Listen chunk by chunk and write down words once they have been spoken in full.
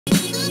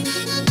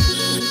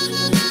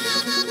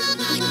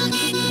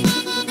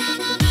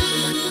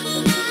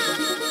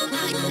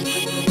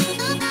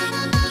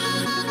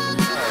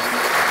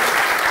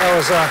that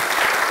was...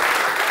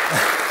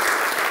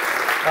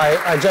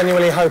 I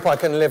genuinely hope I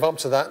can live up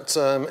to that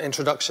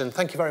introduction.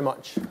 Thank you very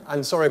much.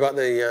 And sorry about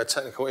the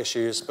technical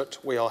issues, but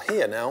we are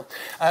here now.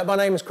 My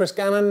name is Chris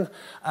Gannon.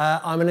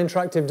 I'm an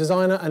interactive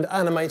designer and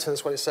animator,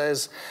 that's what it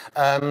says.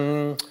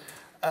 I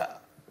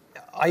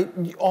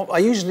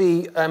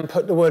usually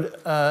put the word,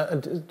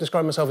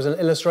 describe myself as an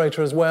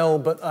illustrator as well,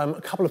 but a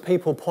couple of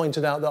people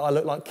pointed out that I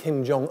look like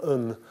Kim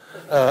Jong-un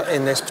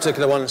in this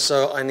particular one,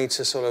 so I need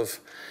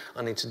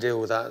to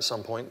deal with that at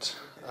some point.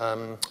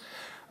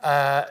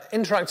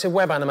 Interactive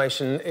web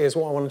animation is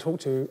what I want to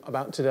talk to you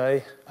about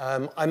today.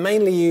 I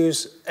mainly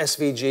use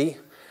SVG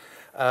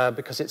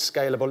because it's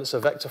scalable, it's a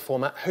vector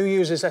format. Who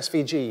uses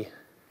SVG?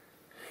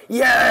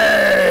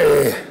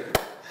 Yay!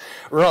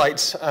 Right,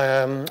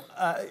 so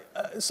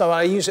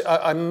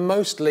I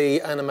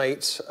mostly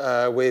animate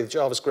with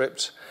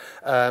JavaScript,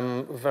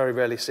 very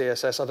rarely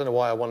CSS. I don't know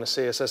why I won a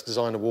CSS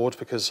Design Award,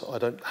 because I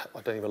don't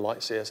even like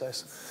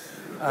CSS.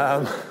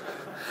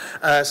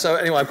 So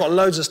anyway, I've got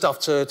loads of stuff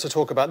to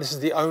talk about. This is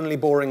the only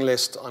boring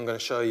list I'm going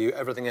to show you.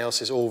 Everything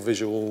else is all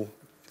visual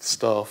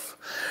stuff.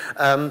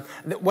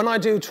 When I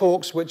do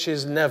talks, which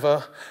is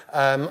never,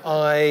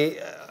 I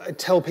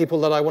tell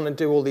people that I want to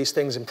do all these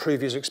things,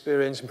 improve user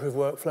experience, improve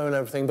workflow and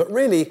everything, but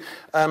really,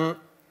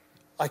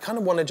 I kind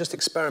of want to just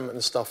experiment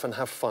and stuff and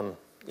have fun.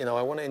 You know,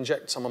 I want to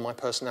inject some of my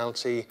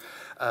personality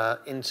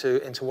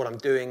into what I'm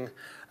doing,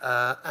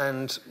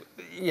 and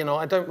you know,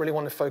 I don't really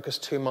want to focus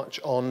too much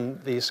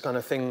on these kind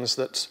of things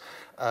that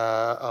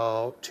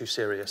are too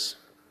serious.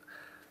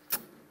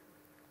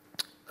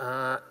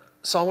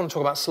 So I want to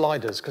talk about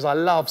sliders, because I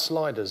love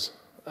sliders,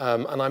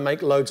 and I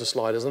make loads of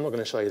sliders. I'm not going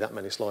to show you that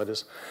many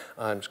sliders.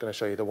 I'm just going to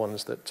show you the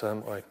ones that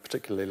I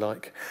particularly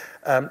like.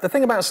 The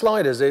thing about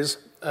sliders is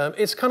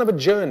it's kind of a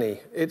journey.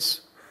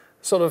 It's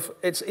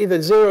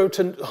either 0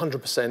 to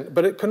 100%,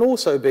 but it can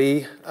also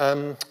be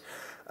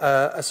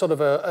a sort of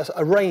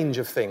a range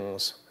of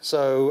things.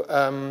 So,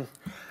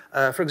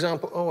 for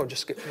example, I've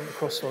just skipped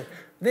across one.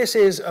 This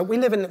is we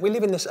live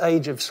in this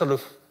age of sort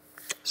of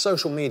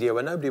social media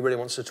where nobody really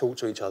wants to talk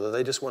to each other.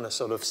 They just want to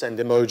sort of send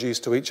emojis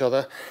to each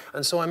other.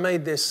 And so I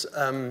made this.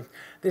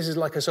 This is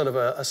like a sort of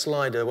a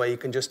slider where you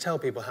can just tell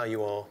people how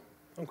you are.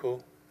 I'm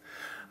cool.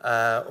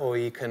 Or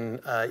you can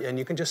and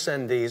you can just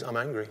send these. I'm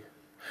angry.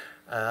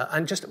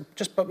 And just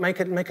make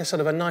a sort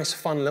of a nice,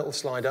 fun little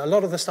slider. A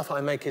lot of the stuff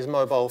I make is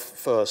mobile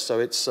first, so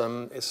it's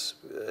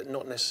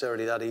not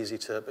necessarily that easy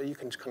to. But you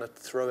can just kind of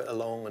throw it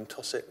along and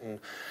toss it,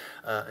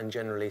 and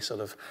generally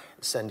sort of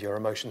send your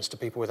emotions to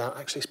people without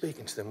actually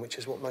speaking to them, which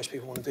is what most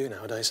people want to do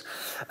nowadays.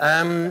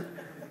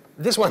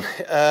 This one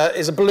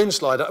is a balloon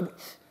slider.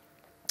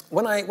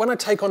 When I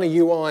take on a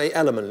UI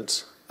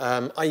element,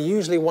 I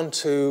usually want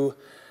to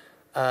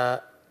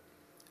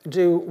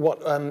do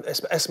what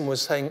Esmond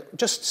was saying,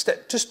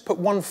 just put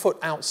 1 foot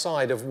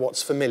outside of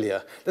what's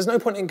familiar. There's no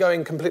point in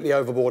going completely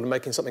overboard and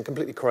making something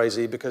completely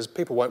crazy, because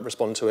people won't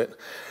respond to it.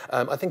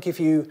 I think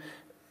if you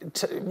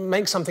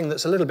make something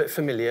that's a little bit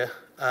familiar,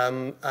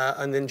 and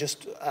then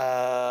just,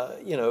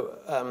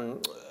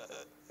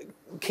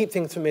 keep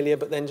things familiar,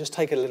 but then just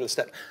take it a little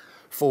step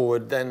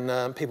forward,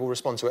 then people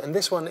respond to it. And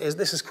this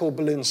is called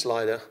Balloon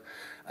Slider.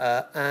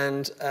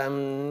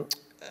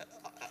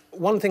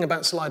 One thing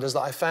about sliders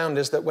that I found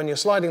is that when you're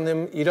sliding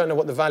them, you don't know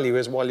what the value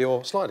is while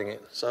you're sliding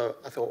it. So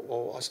I thought,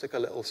 well, I'll stick a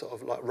little sort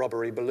of like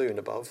rubbery balloon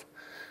above,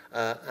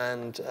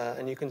 and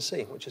you can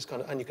see, which is kind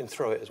of, and you can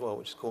throw it as well,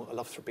 which is cool. I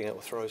love being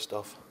able to throw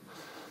stuff.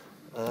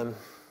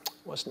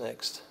 What's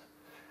next?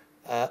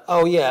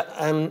 Oh yeah.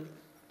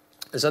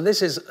 So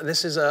this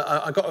is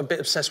I got a bit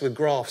obsessed with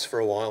graphs for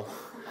a while,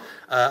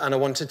 and I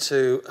wanted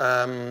to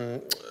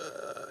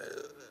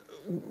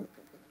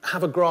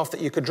have a graph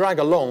that you could drag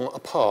along a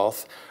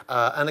path,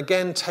 and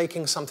again,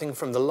 taking something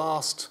from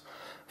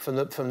from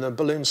the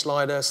balloon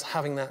sliders,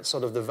 having that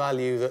sort of the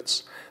value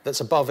that's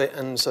above it,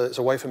 and so it's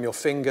away from your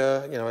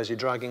finger, you know, as you're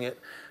dragging it,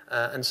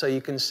 and so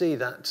you can see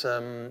that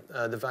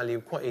the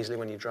value quite easily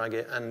when you drag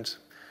it, and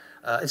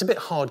it's a bit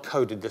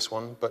hard-coded, this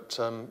one, but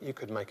you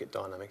could make it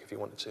dynamic if you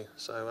wanted to.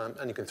 So,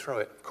 and you can throw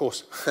it, of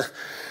course.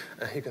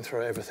 You can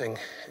throw everything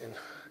in.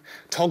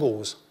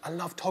 Toggles. I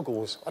love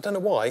toggles. I don't know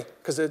why,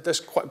 because they're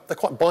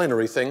quite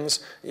binary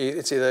things.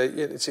 It's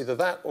either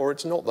that or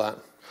it's not that.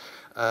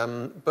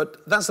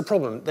 But that's the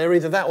problem. They're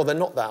either that or they're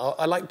not that.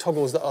 I like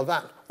toggles that are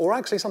that or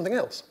actually something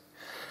else.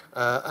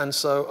 And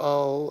so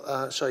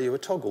I'll show you a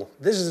toggle.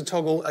 This is a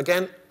toggle.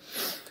 Again,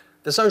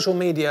 the social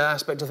media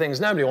aspect of things.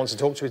 Nobody wants to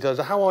talk to each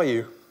other. How are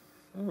you?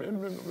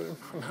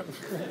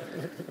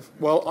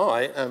 Well,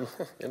 I am.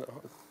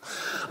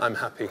 I'm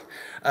happy.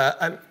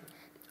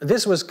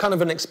 This was kind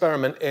of an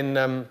experiment in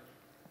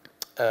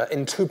what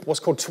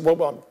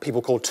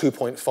people call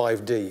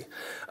 2.5D,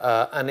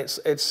 and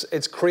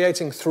it's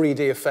creating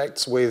 3D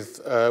effects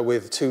with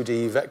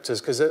 2D vectors,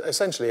 because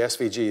essentially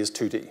SVG is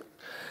 2D,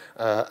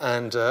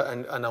 and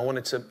I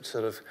wanted to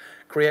sort of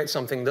create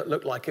something that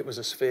looked like it was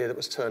a sphere that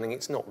was turning.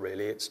 It's not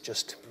really. It's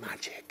just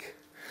magic.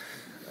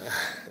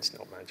 It's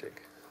not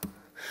magic.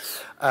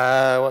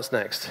 What's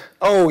next?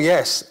 Oh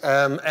yes,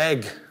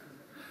 egg.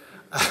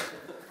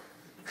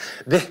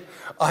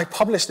 I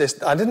published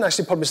this. I didn't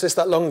actually publish this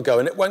that long ago,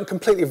 and it went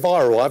completely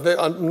viral.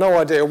 I've no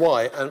idea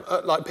why, and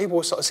like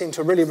people sort of seem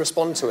to really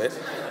respond to it.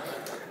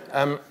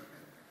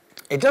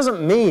 It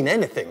doesn't mean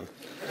anything.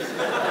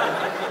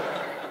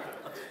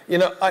 You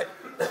know, I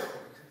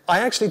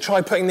actually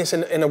tried putting this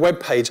in a web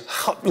page,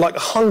 like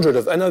 100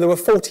 of them. I know there were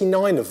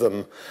 49 of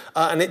them,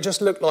 and it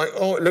just looked like,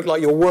 oh, it looked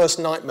like your worst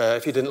nightmare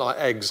if you didn't like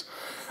eggs.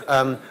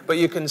 But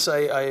you can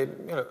say, I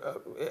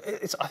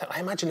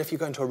imagine if you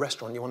go into a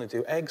restaurant, you want to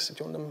do eggs.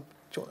 Do you want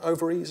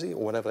over easy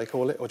or whatever they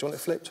call it, or do you want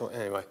it flipped? Or,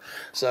 anyway,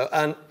 so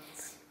and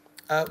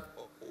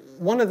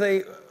one of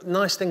the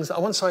nice things that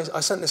I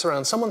sent this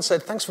around. Someone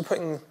said, "Thanks for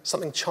putting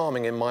something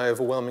charming in my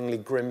overwhelmingly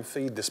grim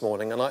feed this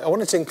morning," and I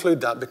wanted to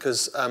include that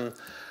because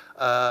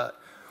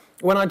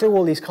when I do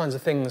all these kinds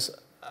of things,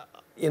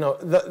 you know,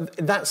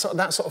 that sort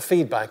of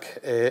feedback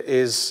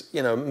is,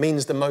 you know,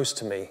 means the most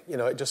to me. You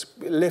know, it just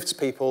lifts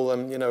people,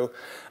 and you know,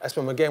 as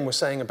again we're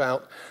saying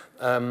about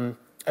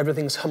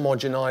everything's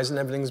homogenized and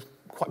everything's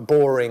quite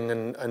boring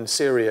and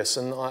serious,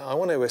 and I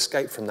want to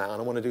escape from that, and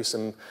I want to do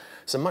some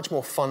much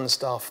more fun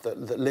stuff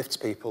that lifts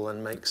people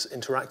and makes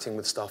interacting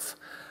with stuff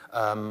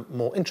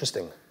more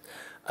interesting.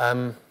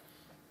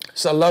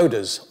 So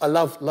loaders, I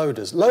love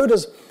loaders.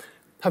 Loaders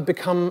have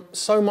become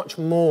so much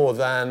more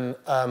than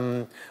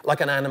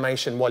like an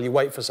animation while you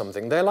wait for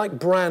something. They're like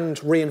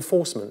brand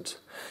reinforcement.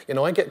 You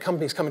know, I get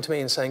companies coming to me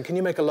and saying, "Can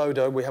you make a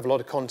loader? We have a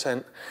lot of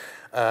content."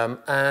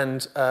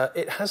 And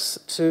it has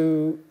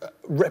to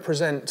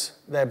represent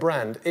their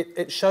brand.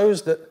 It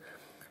shows that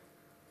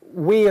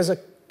we as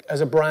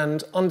a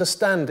brand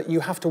understand that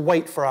you have to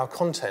wait for our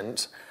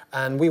content,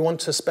 and we want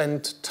to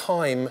spend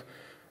time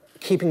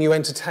keeping you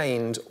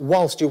entertained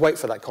whilst you wait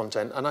for that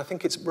content. And I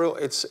think it's real.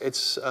 I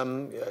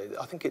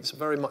think it's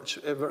very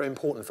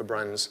important for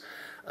brands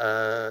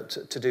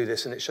to do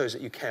this, and it shows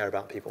that you care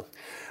about people.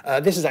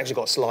 This has actually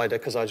got a slider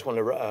because I just want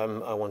to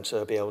I want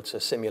to be able to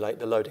simulate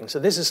the loading. So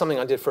this is something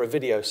I did for a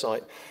video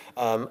site,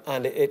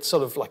 and it's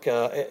sort of like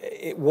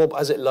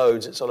as it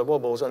loads, it sort of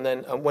wobbles, and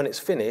then when it's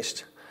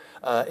finished,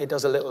 it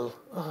does a little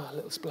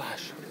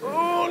splash.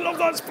 Oh, I love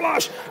that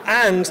splash!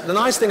 And the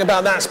nice thing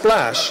about that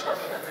splash.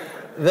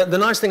 The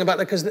nice thing about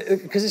that,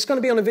 because it's going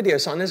to be on a video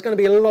site, and there's going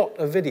to be a lot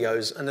of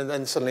videos, and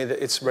then suddenly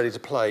it's ready to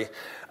play.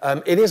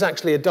 It is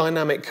actually a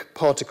dynamic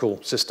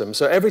particle system,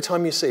 so every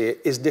time you see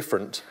it is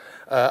different.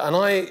 And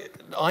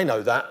I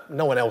know that,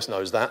 no one else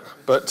knows that,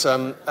 but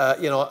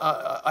you know,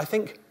 I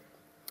think,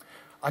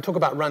 I talk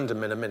about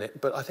random in a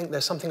minute, but I think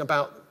there's something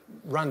about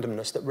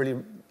randomness that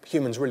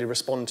humans really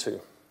respond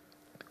to.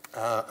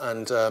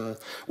 And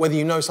whether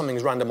you know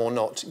something's random or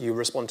not, you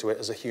respond to it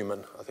as a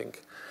human, I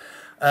think.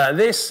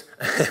 This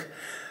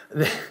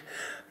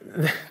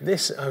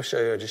I'll show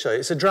you. I'll just show you.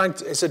 It's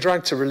a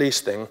drag to release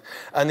thing,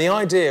 and the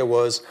idea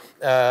was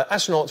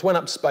astronauts went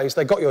up to space.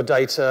 They got your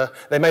data.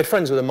 They made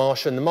friends with a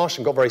Martian. The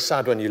Martian got very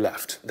sad when you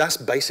left. That's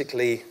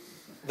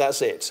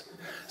it.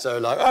 So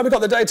like, oh, we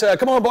got the data.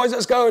 Come on, boys,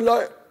 let's go.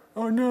 Like,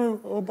 oh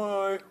no, oh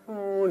bye.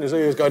 Oh, and his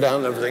ears go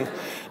down and everything.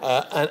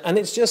 And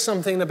it's just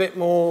something a bit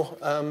more,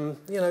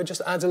 you know,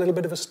 just adds a little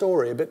bit of a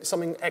story,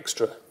 something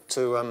extra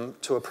to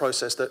a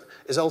process that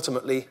is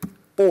ultimately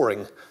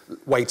boring,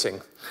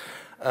 waiting.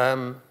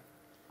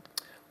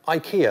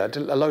 IKEA,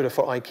 did a loader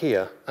for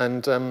IKEA,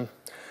 and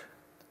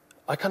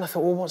I kind of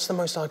thought, well, what's the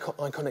most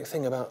iconic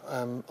thing about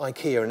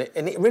IKEA?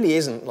 And it really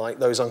isn't like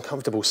those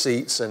uncomfortable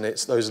seats and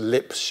it's those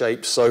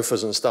lip-shaped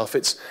sofas and stuff.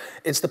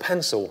 It's the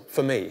pencil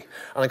for me.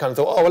 And I kind of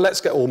thought, oh, well,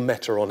 let's get all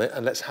meta on it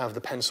and let's have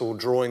the pencil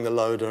drawing the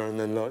loader, and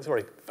then it's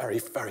very, very,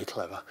 very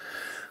clever.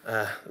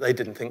 They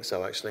didn't think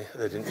so, actually.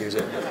 They didn't use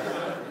it.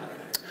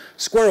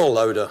 Squirrel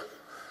loader.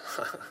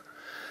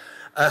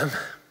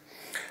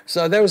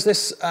 So there was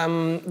this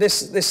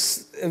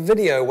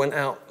video went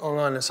out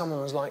online, and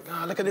someone was like,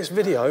 "Oh, look at this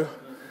video.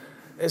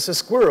 It's a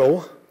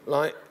squirrel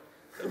like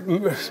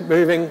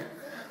moving.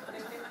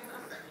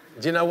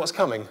 Do you know what's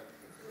coming?"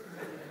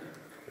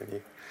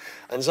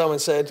 And someone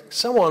said,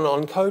 "Someone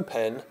on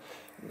CodePen."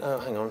 No,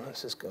 hang on.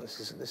 This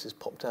is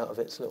popped out of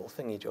its little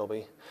thingy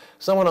jobby.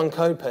 Someone on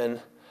CodePen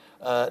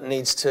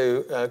needs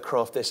to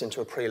craft this into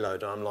a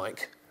preloader. I'm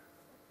like,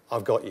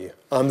 I've got you.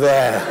 I'm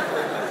there.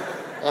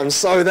 I'm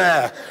so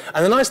there.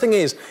 And the nice thing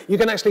is, you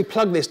can actually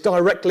plug this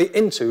directly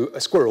into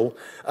a squirrel,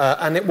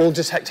 and it will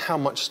detect how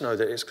much snow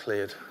that it's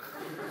cleared.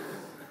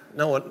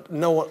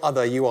 No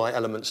other UI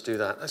elements do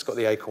that. That's got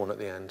the acorn at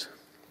the end.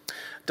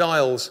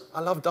 Dials.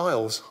 I love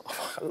dials.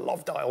 Oh, I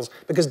love dials.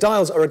 Because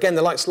dials are, again,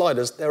 they're like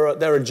sliders. They're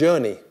a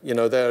journey. You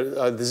know,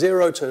 they're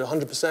 0 to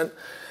 100%.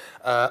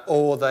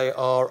 Or they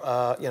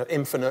are, you know,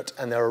 infinite,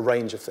 and they're a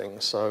range of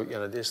things. So, you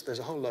know, there's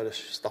a whole load of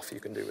stuff you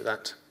can do with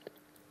that.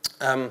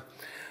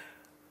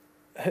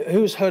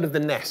 Who's heard of the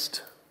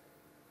Nest?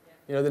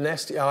 You know the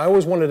Nest? Yeah, I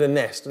always wanted a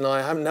Nest, and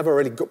I never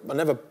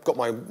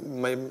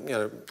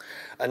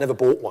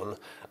bought one.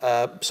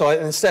 So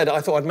instead,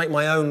 I thought I'd make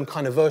my own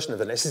kind of version of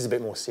the Nest. This is a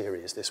bit more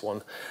serious, this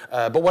one.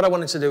 But what I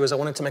wanted to do is I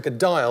wanted to make a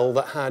dial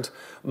that had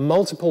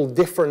multiple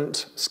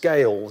different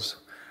scales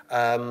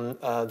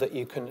that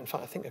you can, in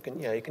fact, I think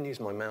yeah, you can use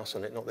my mouse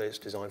on it, not that it's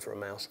designed for a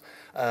mouse.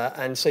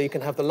 And so you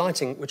can have the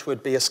lighting, which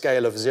would be a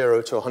scale of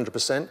 0 to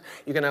 100%.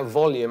 You can have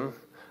volume,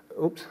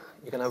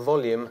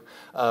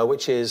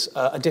 which is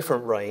a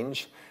different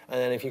range. And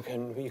then if you've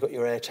got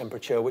your air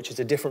temperature, which is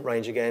a different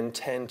range again,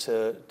 10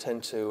 to,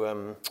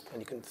 and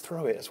you can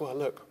throw it as well,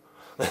 look.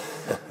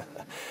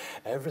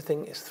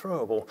 Everything is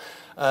throwable.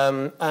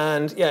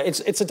 And yeah,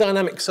 it's a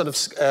dynamic sort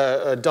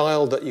of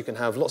dial that you can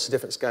have lots of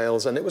different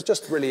scales, and it was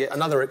just really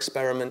another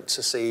experiment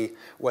to see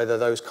whether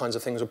those kinds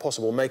of things were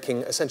possible,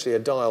 making essentially a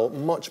dial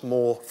much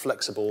more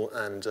flexible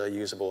and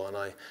usable.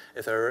 And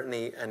if there are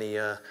any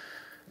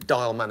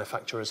dial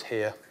manufacturers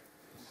here,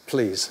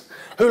 please.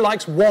 Who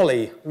likes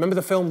Wall-E? Remember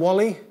the film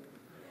Wall-E?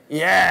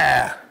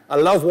 Yeah, I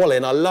love Wall-E,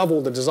 and I love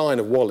all the design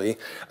of Wall-E.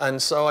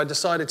 And so I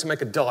decided to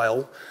make a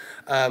dial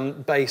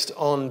based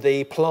on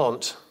the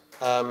plant.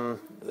 Do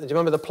you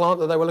remember the plant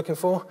that they were looking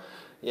for?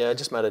 Yeah, I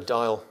just made a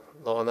dial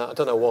on that. I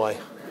don't know why.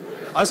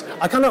 I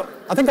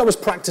think I was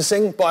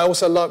practicing, but I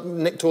also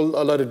nicked a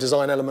load of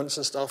design elements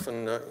and stuff,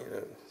 and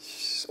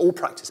all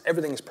practice.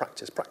 Everything is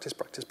practice, practice,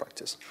 practice,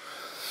 practice.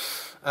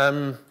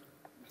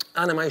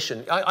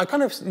 Animation. I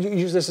kind of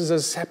use this as a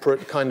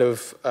separate kind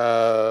of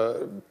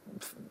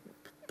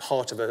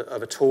part of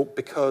a talk,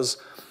 because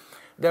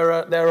there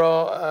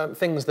are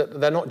things that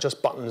they're not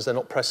just buttons, they're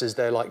not presses,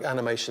 they're like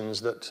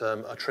animations that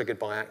are triggered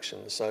by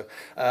actions. So,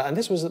 and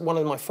this was one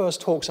of my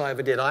first talks I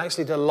ever did. I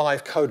actually did a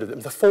live code of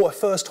it. The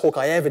first talk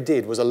I ever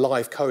did was a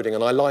live coding,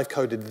 and I live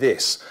coded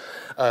this,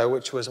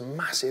 which was a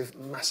massive,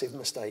 massive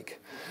mistake.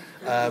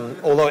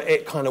 Although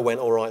it kind of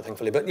went all right,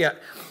 thankfully. But yeah,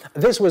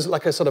 this was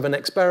like a sort of an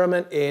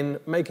experiment in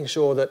making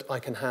sure that I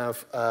can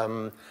have,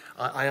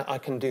 I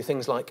can do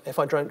things like, if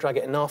I drag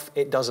it enough,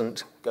 it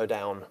doesn't go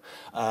down,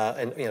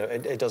 and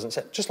it doesn't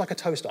set, just like a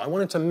toaster. I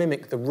wanted to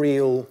mimic the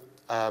real,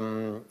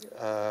 how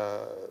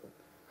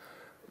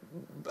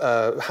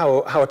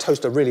a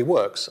toaster really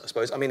works, I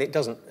suppose. I mean, it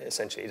doesn't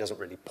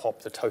really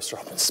pop the toaster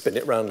up and spin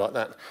it around like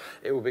that.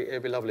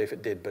 It'd be lovely if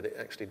it did, but it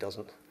actually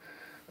doesn't.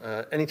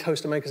 Any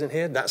toaster makers in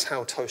here? That's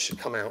how toast should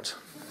come out.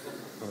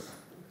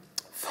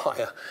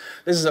 Fire.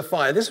 This is a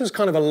fire. This was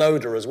kind of a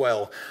loader as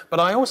well. But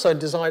I also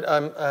designed,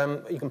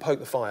 you can poke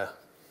the fire.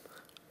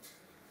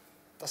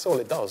 That's all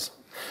it does.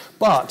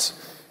 But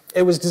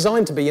it was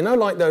designed to be,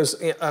 like those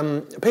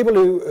people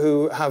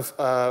who have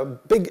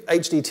big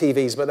HD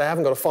TVs, but they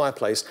haven't got a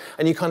fireplace,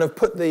 and you kind of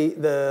put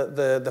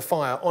the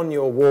fire on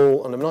your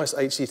wall on a nice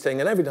HD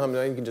thing, and every time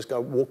you can just go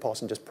walk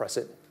past and just press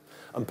it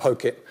and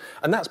poke it.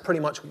 And that's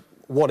pretty much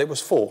what it was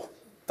for.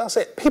 That's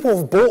it. People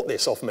have bought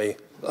this off me.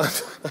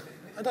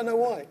 I don't know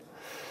why.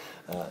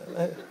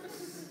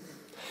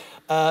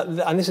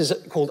 And this is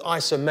called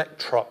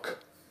isometric,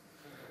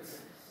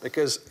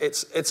 because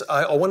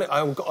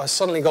I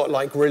suddenly got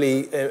like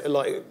really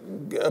like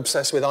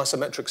obsessed with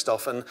isometric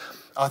stuff, and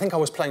I think I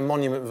was playing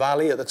Monument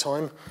Valley at the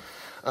time,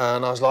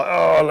 and I was like,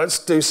 oh, let's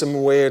do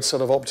some weird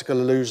sort of optical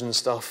illusion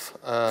stuff,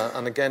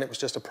 and again, it was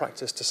just a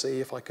practice to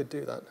see if I could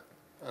do that,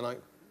 and I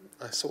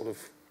sort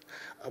of,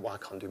 well, I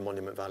can't do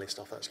Monument Valley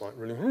stuff. That's like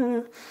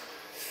really.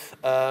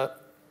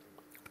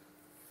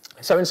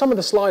 So in some of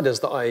the sliders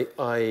that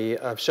I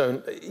have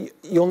shown,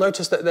 you'll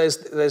notice that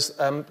there's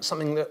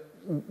something that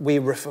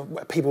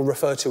people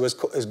refer to as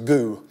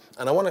goo,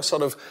 and I want to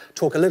sort of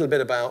talk a little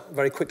bit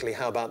very quickly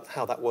how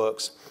that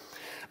works.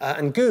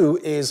 And goo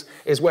is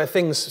where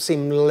things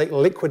seem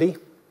liquidy,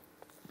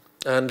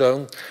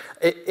 and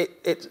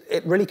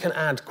it really can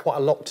add quite a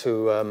lot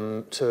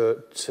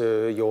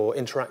to your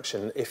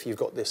interaction if you've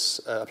got this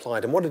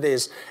applied. And what it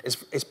is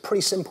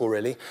pretty simple,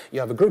 really. You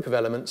have a group of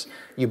elements,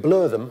 you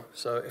blur them.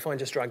 So if I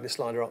just drag this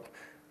slider up,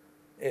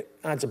 it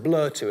adds a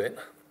blur to it.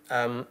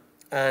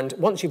 And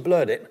once you've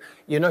blurred it,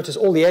 you notice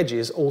all the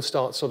edges all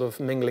start sort of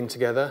mingling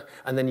together,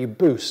 and then you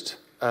boost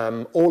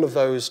all of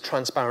those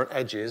transparent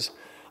edges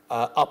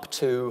up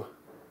to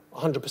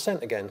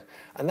 100% again.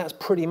 And that's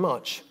pretty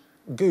much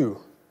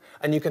goo.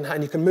 And you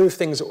can move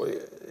things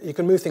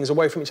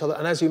away from each other,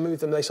 and as you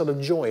move them, they sort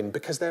of join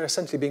because they're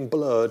essentially being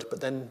blurred.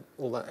 But then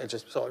all that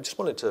edges. So I just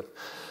wanted to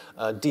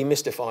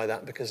demystify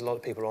that, because a lot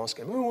of people are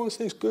asking, "Oh, what's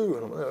this goo?"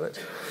 And I'm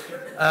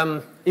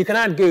like, you can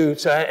add goo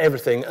to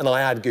everything, and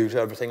I add goo to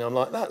everything. I'm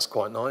like, that's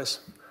quite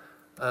nice,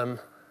 but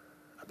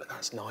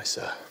that's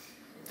nicer.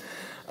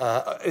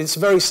 It's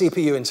very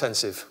CPU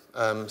intensive,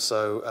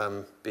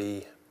 so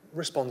be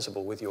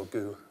responsible with your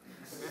goo.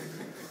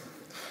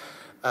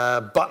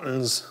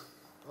 Buttons.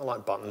 I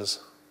like buttons.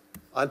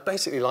 I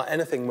basically like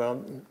anything where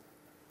I'm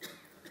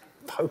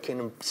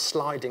poking and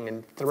sliding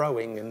and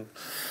throwing. And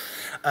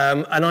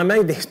I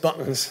made these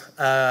buttons.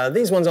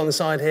 These ones on the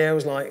side here, I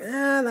was like,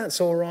 that's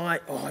all right.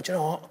 Oh, do you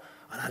know what?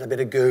 I'll add a bit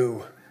of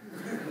goo.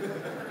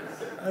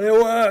 And it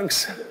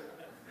works.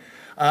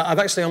 I've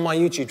actually, on my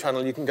YouTube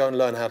channel, you can go and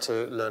learn how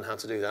to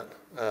do that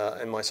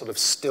in my sort of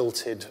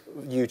stilted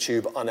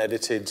YouTube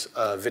unedited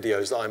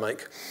videos that I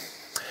make.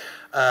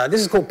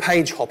 This is called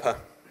Page Hopper.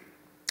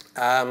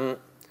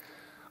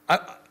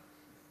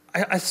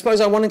 I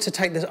suppose I wanted to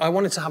take this, I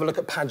wanted to have a look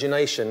at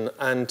pagination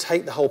and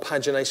take the whole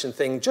pagination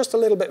thing just a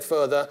little bit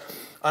further.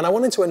 And I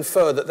wanted to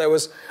infer that there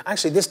was,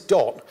 actually this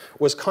dot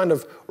was kind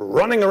of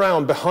running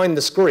around behind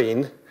the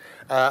screen.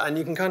 And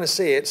you can kind of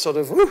see it sort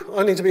of,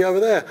 I need to be over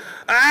there.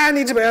 I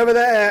need to be over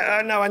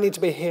there. No, I need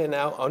to be here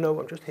now. Oh no,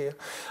 I'm just here.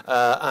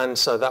 And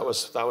so that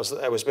was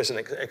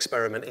basically an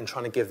experiment in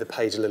trying to give the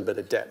page a little bit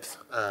of depth.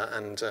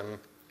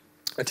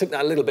 I took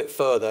that a little bit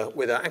further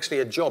with actually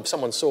a job.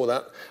 Someone saw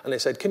that and they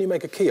said, can you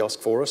make a kiosk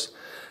for us?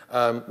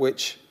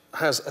 Which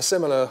has a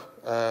similar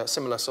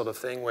sort of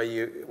thing where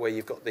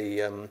you've got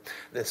the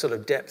sort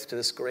of depth to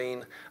the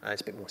screen.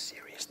 It's a bit more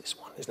serious, this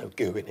one. There's no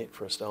goo in it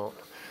for a start.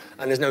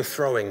 And there's no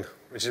throwing,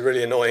 which is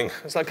really annoying.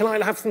 It's like, can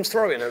I have them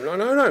throw in?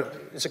 No,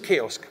 it's a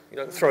kiosk. You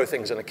don't throw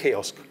things in a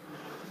kiosk.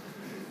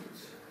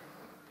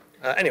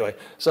 Anyway,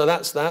 so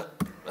that's that.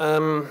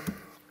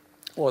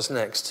 What's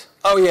next?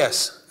 Oh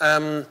yes,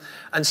 and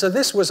so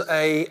this was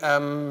a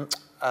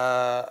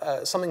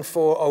something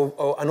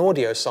for an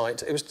audio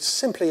site. It was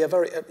simply it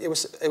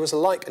was a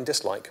like and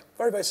dislike,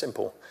 very very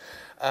simple.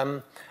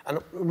 And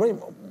really,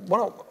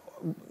 the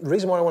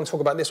reason why I want to talk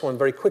about this one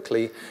very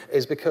quickly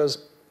is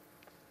because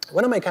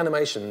when I make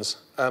animations,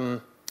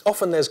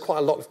 often there's quite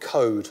a lot of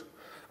code,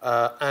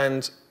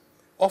 and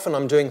often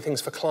I'm doing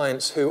things for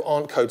clients who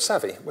aren't code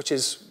savvy, which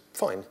is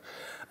fine.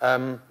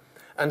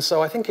 And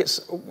so I think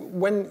it's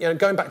when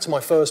going back to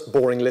my first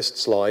boring list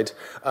slide,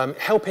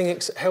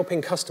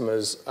 helping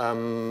customers,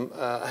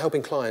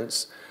 helping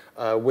clients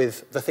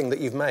with the thing that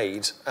you've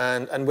made,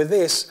 and with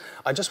this,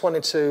 I just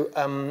wanted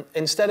to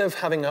instead of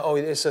having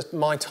it's a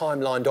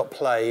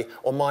mytimeline.play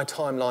or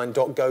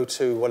mytimeline.go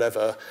to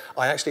whatever,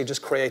 I actually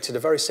just created a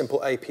very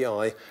simple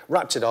API,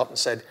 wrapped it up, and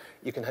said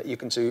you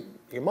can do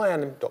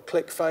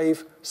myanim.click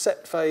fave,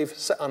 set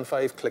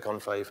unfave, click on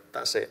fave.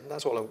 That's it.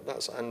 That's all.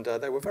 And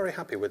they were very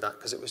happy with that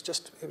because it was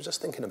just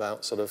thinking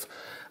about sort of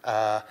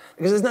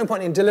because there's no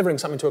point in delivering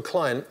something to a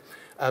client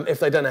if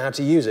they don't know how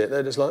to use it.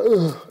 They're just like,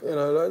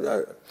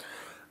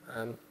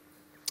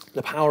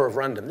 the power of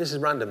random. This is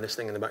random, this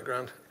thing in the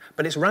background.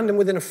 But it's random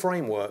within a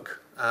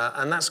framework,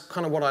 and that's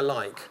kind of what I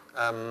like.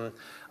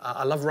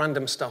 I love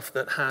random stuff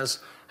that has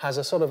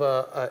a sort of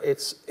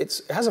it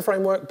has a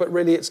framework, but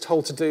really it's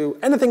told to do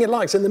anything it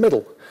likes in the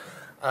middle.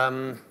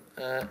 And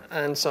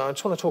so I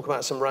just want to talk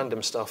about some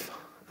random stuff.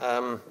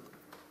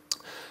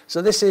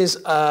 So this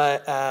is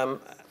what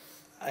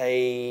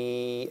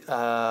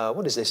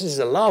is this? This is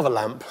a lava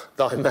lamp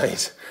that I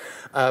made,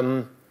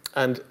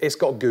 and it's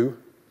got goo,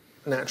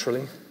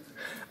 naturally.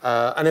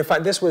 And in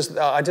fact, this was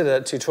I did a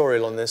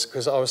tutorial on this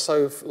because I was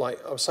so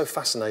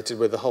fascinated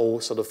with the whole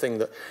sort of thing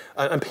that,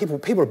 and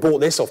people have bought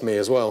this off me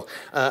as well.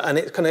 And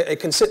it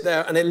can sit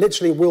there and it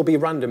literally will be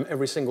random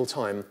every single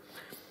time.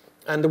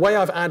 And the way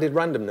I've added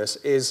randomness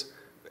is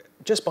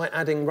just by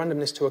adding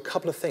randomness to a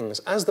couple of things.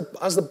 As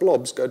the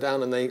blobs go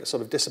down and they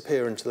sort of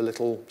disappear into the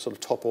little sort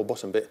of top or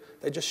bottom bit,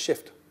 they just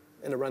shift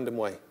in a random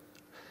way.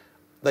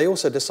 They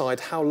also decide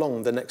how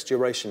long the next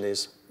duration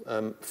is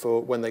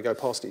for when they go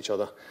past each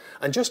other.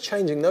 And just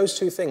changing those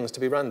two things to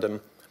be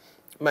random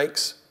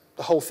makes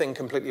the whole thing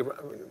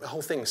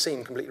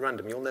seem completely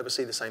random. You'll never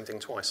see the same thing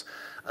twice.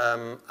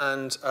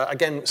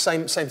 Again,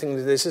 same thing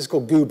with this. This is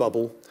called goo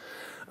bubble.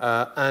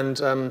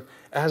 It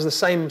has the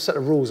same set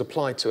of rules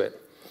applied to it.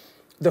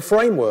 The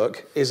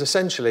framework is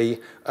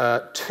essentially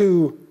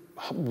two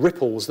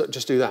ripples that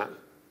just do that.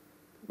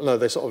 No,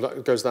 they sort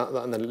of goes that,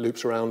 and then it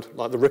loops around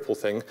like the ripple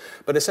thing.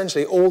 But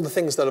essentially, all the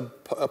things that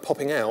are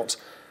popping out,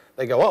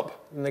 they go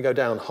up and they go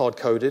down,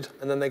 hard-coded,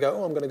 and then they go,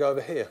 oh, I'm going to go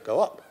over here, go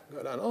up,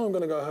 go down, oh, I'm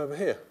going to go over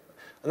here.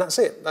 And that's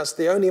it. That's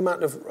the only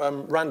amount of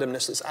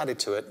randomness that's added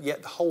to it,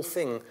 yet the whole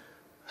thing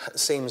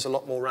seems a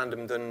lot more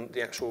random than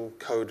the actual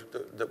code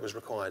that was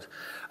required.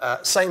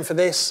 Same for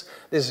this.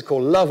 This is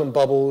called love and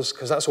bubbles,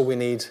 because that's all we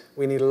need.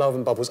 We need love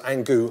and bubbles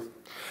and goo.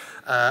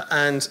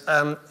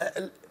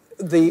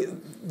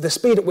 The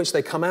speed at which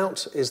they come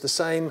out is the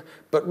same,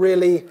 but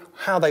really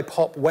how they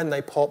pop, when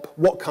they pop,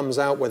 what comes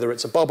out, whether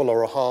it's a bubble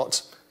or a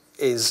heart,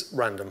 is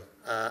random.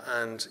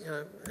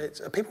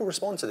 People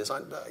respond to this.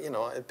 I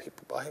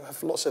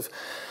have lots of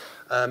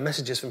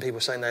messages from people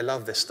saying they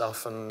love this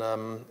stuff, and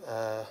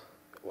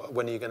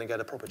when are you going to get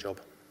a proper job?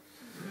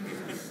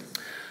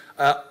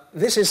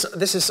 This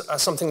is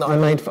something that I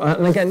made,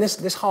 and again,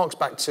 this harks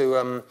back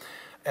to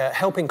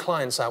helping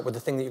clients out with the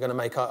thing that you're going to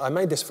make. I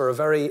made this for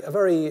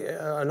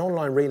an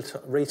online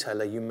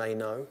retailer you may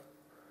know,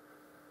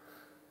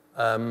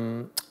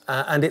 and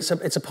it's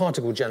a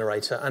particle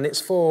generator, and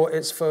it's for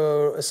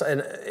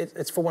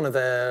one of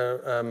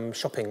their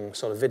shopping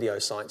sort of video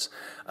sites,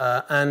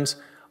 and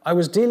I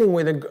was dealing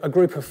with a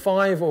group of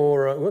 5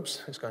 or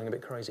whoops, it's going a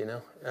bit crazy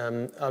now.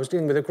 I was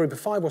dealing with a group of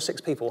 5 or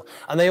 6 people,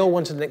 and they all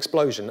wanted an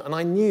explosion, and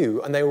I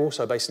knew, and they were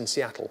also based in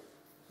Seattle.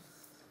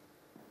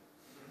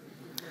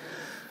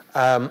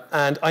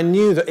 And I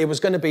knew that it was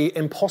going to be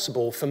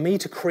impossible for me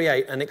to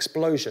create an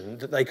explosion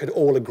that they could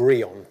all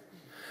agree on.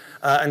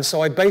 And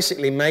so I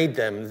basically made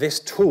them this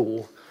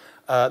tool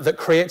that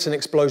creates an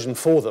explosion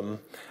for them.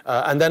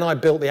 And then I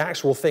built the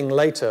actual thing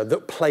later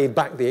that played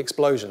back the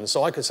explosion.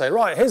 So I could say,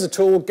 right, here's a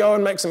tool, go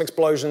and make some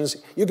explosions.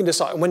 You can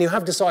decide, when you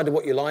have decided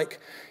what you like,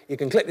 you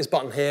can click this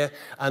button here,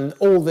 and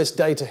all this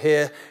data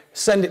here,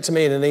 send it to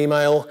me in an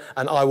email,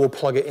 and I will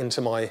plug it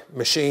into my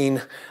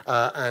machine,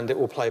 and it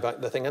will play back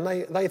the thing. And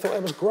they thought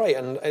it was great,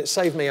 and it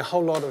saved me a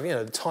whole lot of,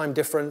 the time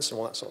difference and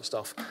all that sort of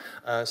stuff.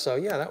 So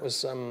yeah, that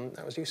was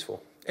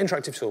useful.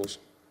 Interactive tools.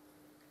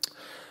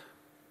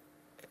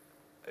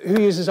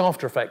 Who uses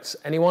After Effects?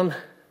 Anyone?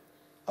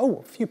 Oh,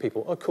 a few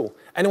people. Oh, cool.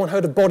 Anyone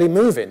heard of body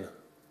moving?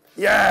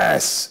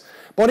 Yes!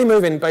 Body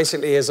moving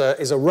basically is a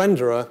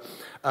renderer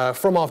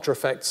from After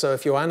Effects. So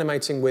if you're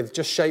animating with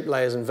just shape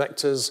layers and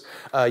vectors,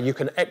 you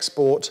can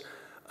export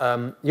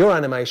your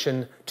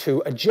animation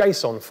to a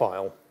JSON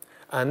file.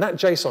 And that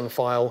JSON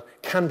file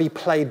can be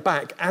played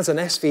back as an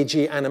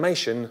SVG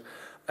animation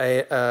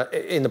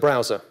in the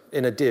browser,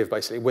 in a div,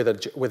 basically, with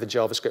a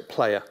JavaScript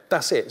player.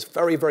 That's it. It's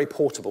very, very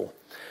portable.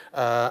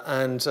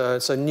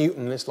 So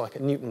Newton is like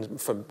a Newton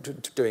for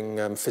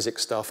doing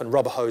physics stuff, and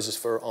rubber hoses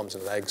for arms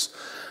and legs,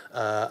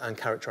 and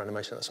character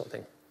animation, that sort of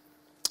thing.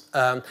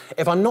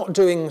 If I'm not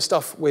doing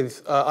stuff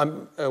with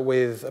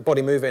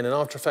body moving and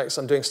After Effects,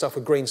 I'm doing stuff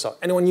with GreenSock.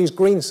 Anyone use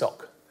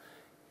GreenSock?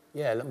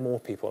 Yeah, more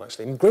people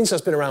actually.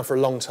 GreenSock's been around for a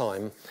long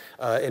time.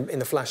 In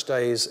the Flash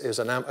days, it was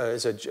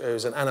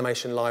an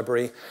animation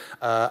library,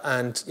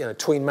 and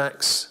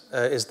TweenMax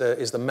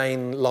is the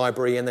main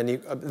library, and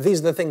then these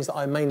are the things that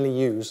I mainly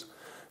use.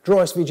 Draw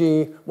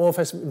SVG,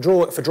 Morph,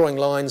 Draw for drawing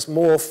lines,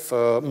 Morph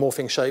for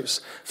morphing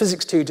shapes,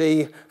 Physics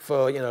 2D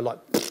for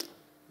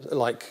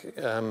like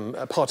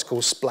particle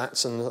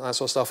splats and that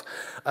sort of stuff,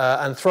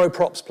 and Throw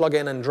Props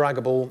plugin and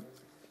Draggable.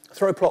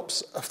 Throw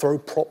Props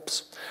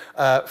plugs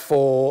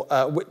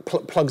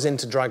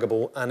into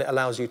Draggable, and it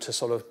allows you to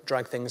sort of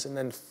drag things and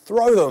then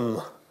throw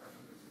them.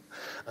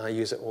 I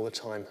use it all the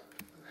time.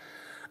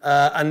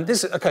 And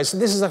this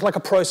is like a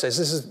process.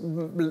 This is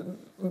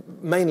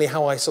mainly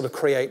how I sort of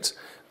create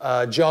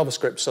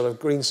JavaScript sort of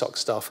GreenSock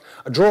stuff.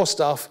 I draw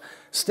stuff,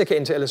 stick it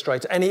into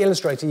Illustrator. Any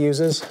Illustrator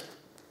users?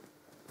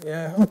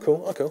 Yeah, oh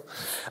cool.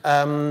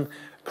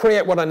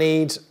 Create what I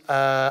need,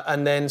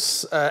 and then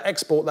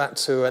export that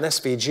to an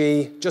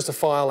SVG, just a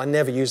file. I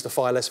never use the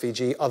file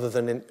SVG other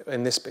than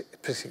in this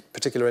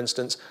particular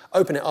instance.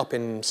 Open it up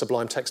in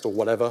Sublime Text or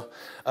whatever.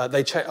 I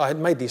had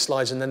made these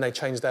slides, and then they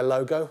changed their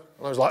logo.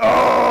 And I was like,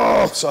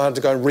 oh! So I had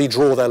to go and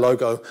redraw their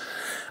logo.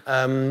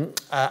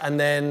 And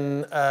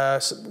then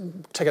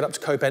take it up to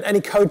CodePen. Any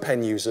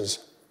CodePen users?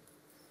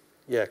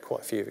 Yeah,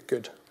 quite a few.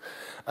 Good.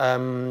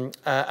 And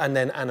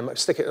then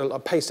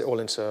paste it all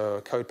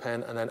into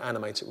CodePen, and then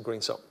animate it with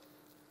GreenSock.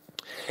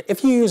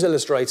 If you use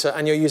Illustrator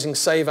and you're using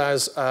Save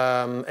As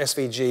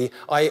SVG,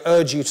 I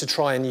urge you to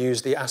try and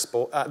use the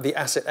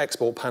Asset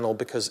Export panel,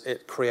 because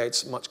it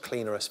creates much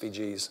cleaner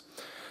SVGs.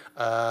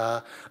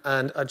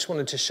 And I just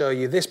wanted to show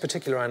you this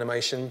particular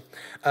animation.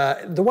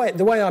 The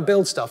way I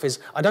build stuff is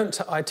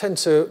I tend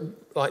to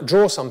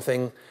draw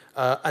something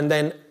and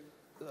then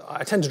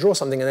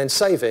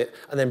save it,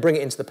 and then bring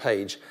it into the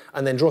page,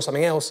 and then draw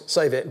something else,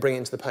 save it, bring it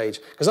into the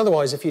page. Because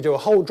otherwise, if you draw a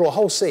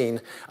whole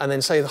scene, and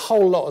then save the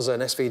whole lot as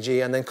an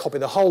SVG, and then copy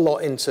the whole lot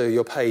into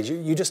your page,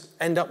 you just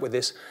end up with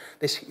this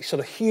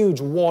sort of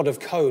huge wad of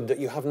code that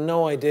you have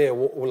no idea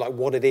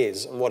what it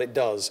is and what it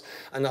does.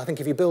 And I think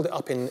if you build it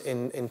up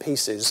in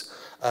pieces,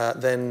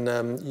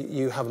 then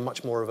you have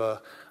much more of a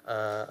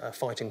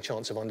fighting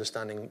chance of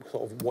understanding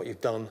sort of what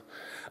you've done.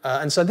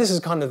 And so this is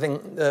kind of thing,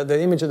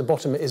 the image at the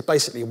bottom is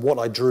basically what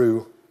I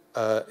drew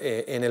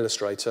in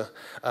Illustrator,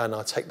 and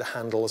I take the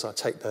handles, I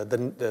take the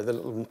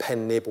little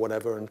pen nib or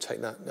whatever, and take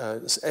that,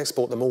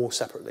 export them all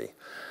separately,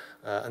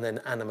 and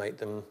then animate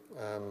them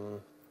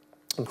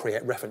and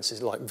create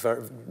references, like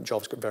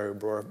JavaScript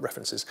variable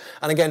references.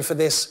 And again, for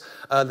this,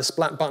 the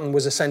splat button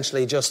was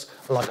essentially just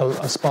like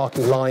a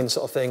sparky line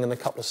sort of thing and a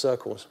couple of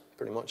circles,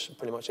 pretty much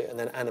it, and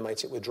then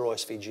animate it with Draw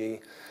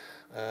SVG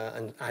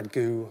and add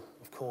goo,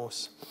 of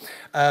course.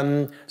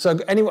 So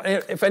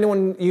if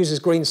anyone uses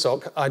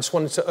GreenSock, I just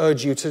wanted to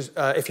urge you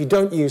to, if you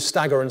don't use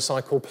Stagger and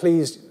Cycle,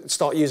 please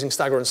start using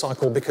Stagger and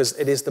Cycle, because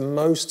it is the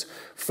most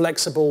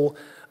flexible.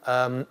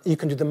 You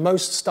can do the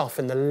most stuff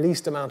in the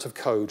least amount of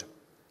code.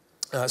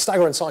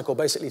 Stagger and Cycle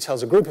basically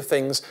tells a group of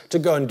things to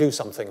go and do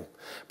something,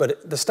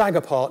 but the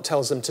stagger part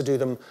tells them to do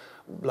them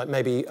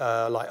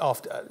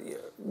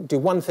do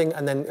one thing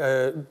and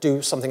then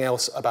do something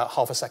else about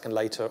half a second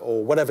later,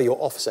 or whatever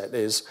your offset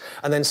is.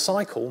 And then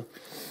Cycle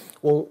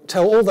will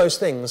tell all those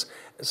things.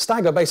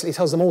 Stagger basically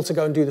tells them all to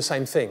go and do the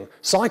same thing.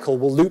 Cycle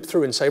will loop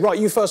through and say, right,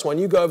 you first one,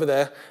 you go over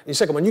there, and your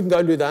second one, you can go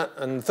and do that,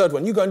 and the third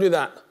one, you go and do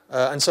that.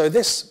 And so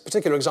this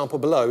particular example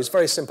below is a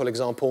very simple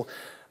example.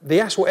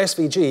 The actual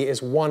SVG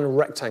is one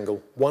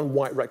rectangle, one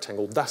white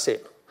rectangle, that's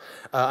it.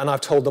 And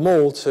I've told them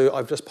all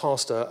I've just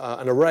passed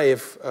an array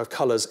of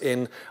colors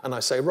in, and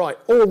I say, right,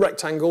 all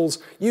rectangles,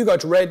 you go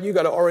to red, you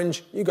go to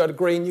orange, you go to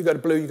green, you go to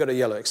blue, you go to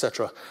yellow,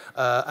 etc.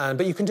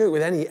 But you can do it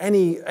with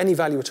any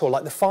value at all.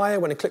 Like the fire,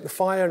 when I clicked the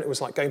fire, and it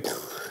was like going,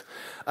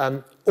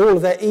 All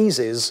of their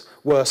eases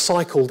were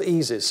cycled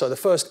eases. So the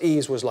first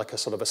ease was like a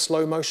sort of a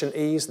slow motion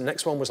ease. The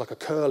next one was like a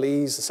curl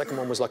ease. The second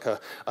one was like a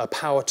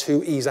power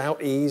 2 ease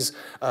out ease.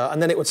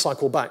 And then it would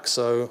cycle back.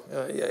 So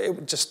it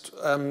would just,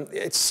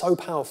 it's so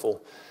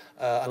powerful.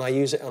 And I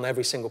use it on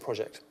every single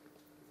project.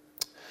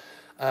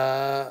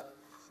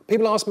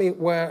 People ask me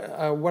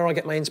where I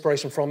get my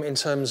inspiration from in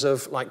terms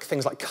of like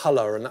things like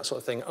color and that sort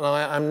of thing. And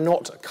I'm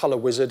not a color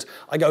wizard.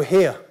 I go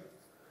here.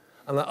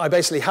 And I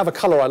basically have a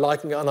color I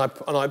like, and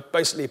I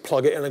basically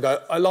plug it in and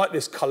go, I like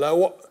this color,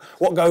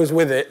 what goes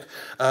with it?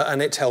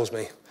 And it tells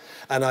me.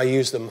 And I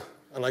use them.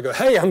 And I go,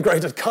 hey, I'm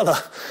great at color.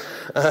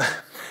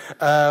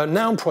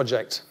 Noun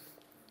project.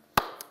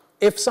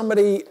 If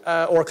somebody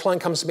or a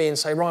client comes to me and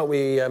say, right,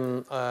 we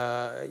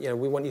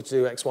want you to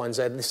do X, Y, and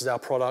Z. This is our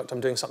product.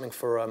 I'm doing something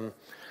for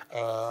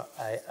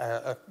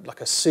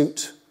like a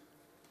suit.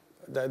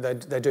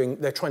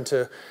 They're trying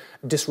to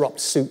disrupt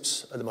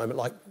suits at the moment,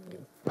 like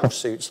posh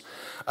suits.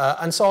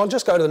 And so I'll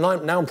just go to the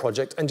noun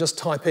project and just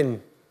type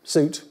in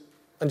suit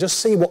and just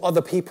see what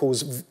other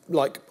people's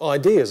like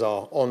ideas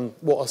are on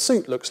what a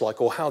suit looks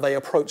like or how they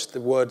approach the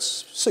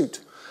words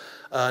suit.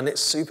 And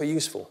it's super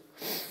useful.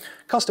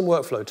 Custom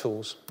workflow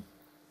tools.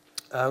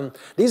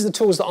 These are the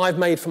tools that I've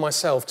made for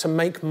myself to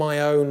make my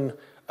own,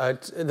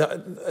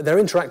 they're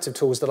interactive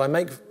tools that I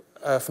make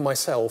for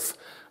myself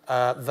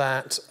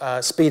that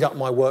speed up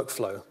my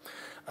workflow.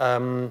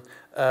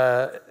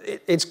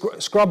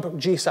 Scrub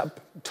GSAP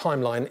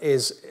timeline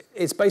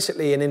it's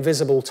basically an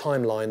invisible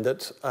timeline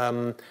that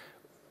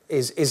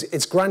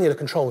it's granular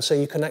control. So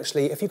you can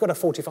actually, if you've got a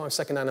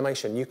 45-second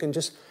animation, you can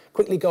just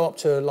quickly go up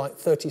to like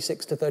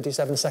 36 to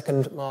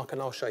 37-second mark,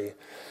 and I'll show you.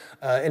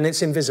 And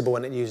it's invisible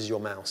and it uses your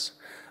mouse.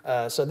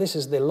 So this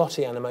is the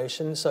Lottie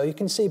animation. So you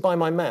can see by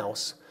my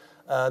mouse,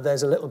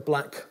 there's a little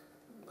black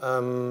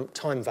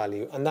time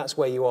value, and that's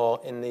where you are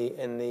in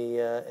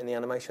the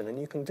animation. And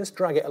you can just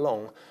drag it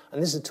along.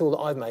 And this is a tool that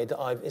I've made.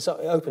 It's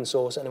open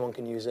source. Anyone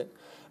can use it.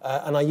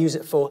 And I use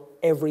it for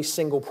every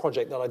single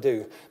project that I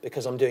do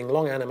because I'm doing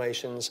long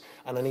animations,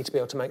 and I need to be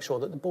able to make sure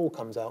that the ball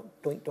comes out,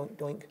 doink, doink,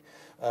 doink.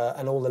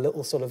 And all the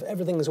little sort of,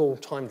 everything is all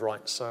timed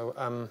right.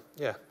 So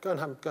yeah, go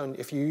and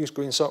if you use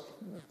GreenSock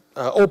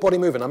or body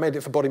moving. I made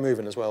it for body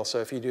moving as well. So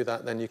if you do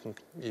that, then you can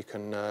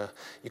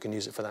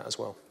use it for that as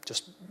well.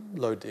 Just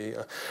load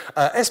the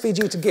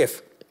SVG to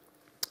GIF.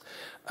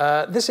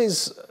 This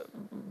is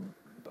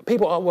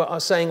people are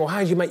saying, well,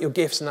 how do you make your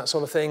GIFs and that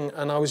sort of thing?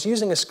 And I was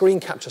using a screen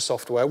capture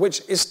software,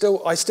 which is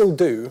I still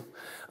do.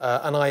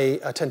 And I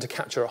tend to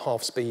capture at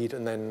half speed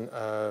and then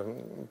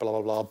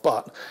blah, blah, blah.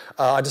 But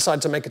I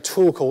decided to make a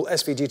tool called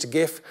SVG to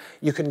GIF.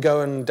 You can go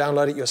and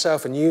download it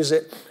yourself and use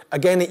it.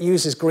 Again, it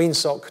uses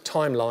GreenSock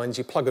timelines.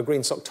 You plug a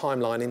GreenSock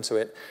timeline into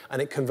it,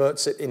 and it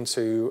converts it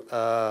into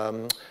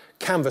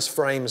canvas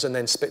frames and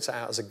then spits it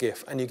out as a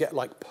GIF. And you get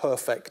like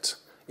perfect,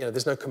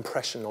 there's no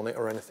compression on it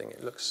or anything.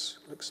 It looks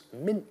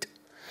mint.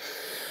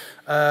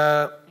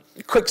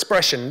 Quick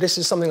expression. This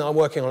is something I'm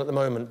working on at the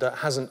moment that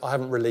I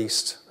haven't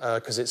released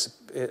because it's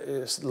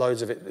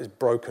loads of it is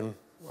broken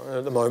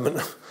at the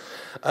moment.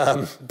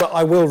 But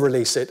I will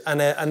release it, and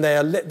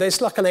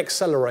there's like an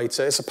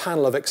accelerator. It's a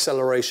panel of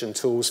acceleration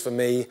tools for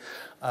me.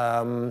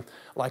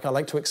 Like I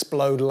like to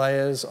explode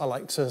layers. I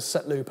like to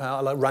set loop out.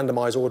 I like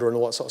randomize order and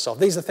all that sort of stuff.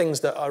 These are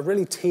things that are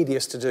really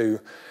tedious to do,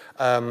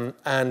 and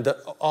that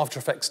After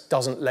Effects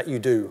doesn't let you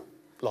do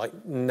like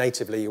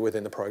natively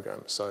within the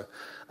program. So,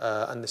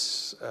 and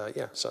this,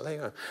 yeah, so there you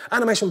go.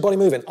 Animation body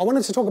moving. I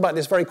wanted to talk about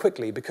this very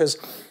quickly because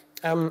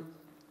this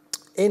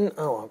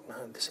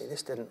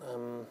didn't,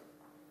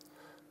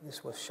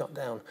 this was shut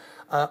down.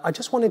 I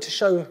just wanted to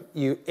show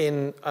you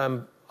in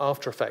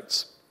After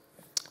Effects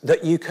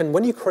that you can,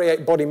 when you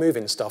create body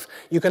moving stuff,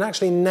 you can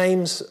actually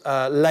name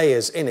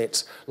layers in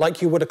it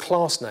like you would a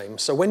class name.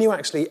 So when you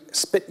actually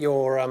spit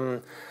your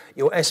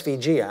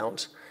SVG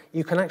out,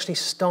 you can actually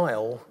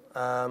style,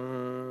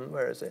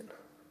 where is it?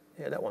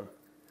 Yeah, that one.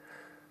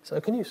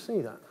 So can you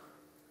see that?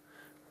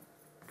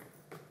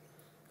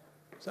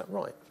 Is that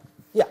right?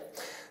 Yeah.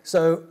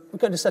 So we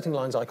go to setting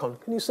lines icon.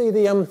 Can you see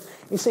the,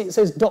 you see it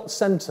says dot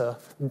center,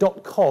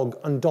 dot cog,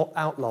 and dot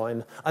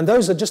outline. And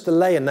those are just the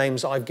layer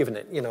names I've given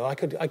it. I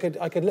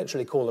could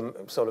literally call them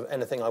sort of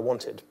anything I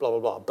wanted, blah, blah,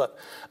 blah. But,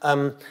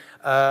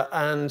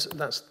 and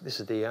this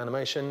is the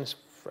animation, it's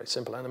a very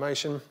simple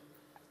animation.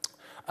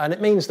 And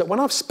it means that when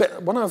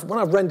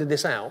I've rendered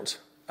this out,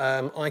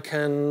 I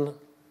can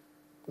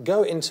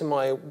load it into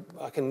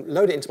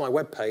my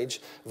web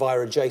page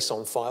via a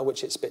JSON file,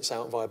 which it spits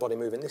out via body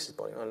moving. This is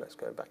body. Oh, let's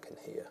go back in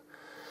here.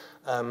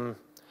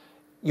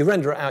 You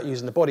render it out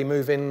using the body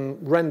moving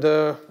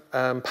render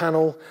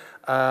panel,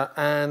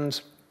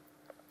 and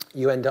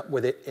you end up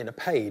with it in a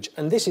page.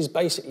 And this is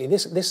basically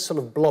this sort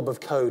of blob of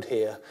code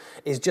here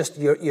is just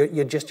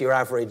your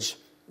average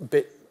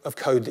bit of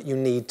code that you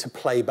need to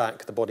play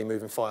back the body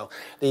moving file.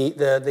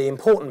 The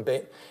important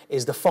bit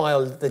is the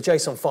file, the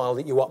JSON file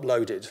that you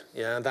uploaded.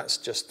 Yeah, that's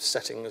just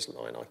setting as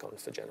line icon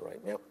for generate.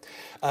 Yeah.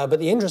 But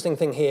the interesting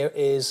thing here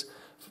is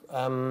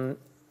for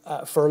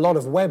a lot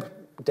of web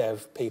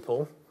dev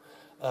people,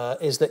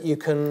 is that you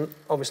can,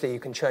 obviously you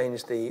can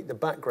change the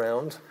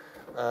background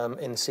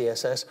in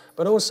CSS,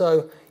 but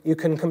also you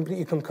can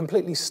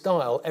completely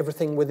style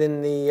everything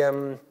within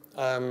the,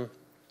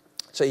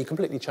 so you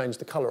completely change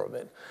the color of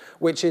it,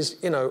 which is,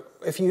 you know,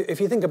 if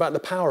you think about the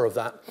power of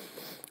that,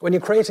 when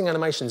you're creating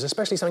animations,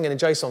 especially something in a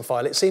JSON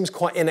file, it seems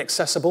quite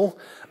inaccessible.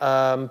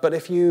 But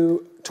if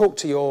you talk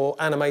to your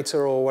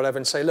animator or whatever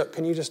and say, look,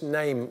 can you just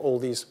name all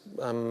these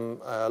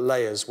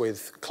layers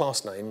with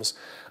class names,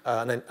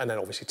 and then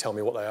obviously tell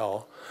me what they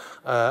are,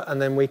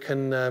 and then we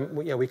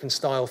can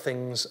style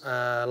things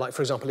like,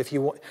 for example, if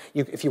you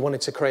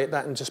wanted to create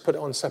that and just put it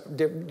on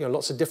separate,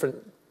 lots of different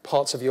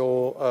parts of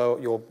your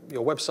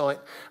website,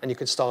 and you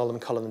could style them,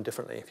 color them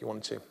differently if you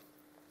wanted to.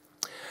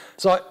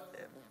 So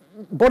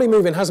body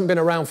moving hasn't been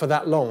around for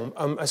that long.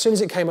 As soon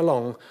as it came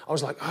along, I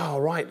was like, oh,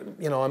 right,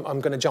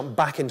 I'm going to jump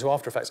back into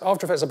After Effects.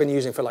 After Effects I've been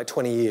using for like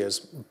 20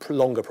 years,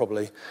 longer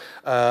probably.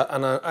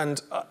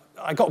 And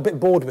I got a bit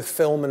bored with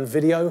film and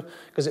video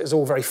because it was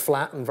all very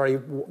flat and very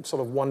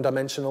sort of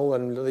one-dimensional,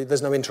 and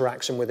there's no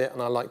interaction with it,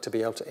 and I like to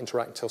be able to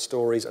interact, tell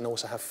stories, and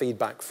also have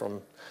feedback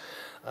from,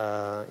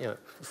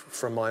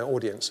 from my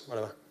audience,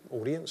 whatever,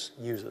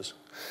 users.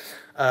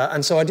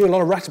 And so I do a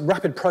lot of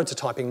rapid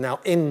prototyping now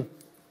in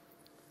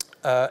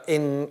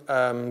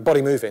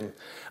body moving.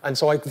 And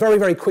so I very,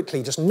 very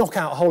quickly just knock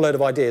out a whole load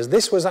of ideas.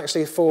 This was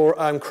actually for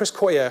Chris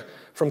Coyer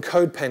from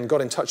CodePen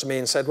got in touch with me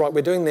and said, right,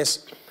 we're doing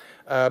this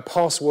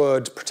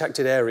password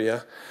protected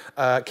area.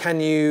 Can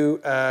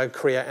you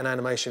create an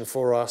animation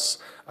for us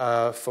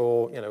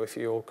for, if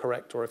you're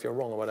correct or if you're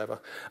wrong or whatever.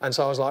 And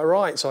so I was like,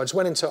 right. So I just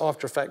went into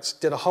After Effects,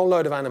 did a whole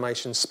load of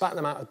animations, spat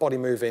them out of body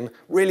moving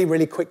really,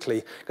 really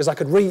quickly, because I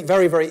could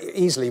very, very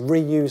easily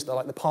reuse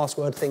the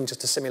password thing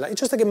just to simulate,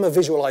 just to give them a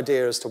visual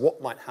idea as to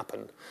what might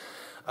happen.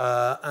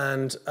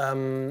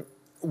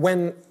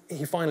 When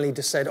he finally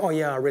just said, oh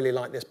yeah, I really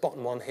like this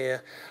bottom one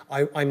here,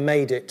 I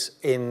made it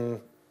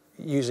in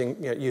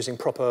using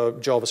proper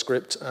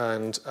JavaScript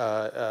and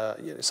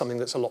something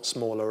that's a lot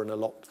smaller and a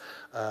lot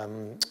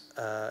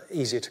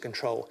easier to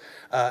control.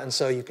 And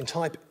so you can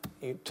type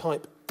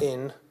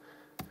in,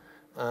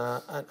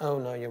 and oh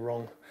no, you're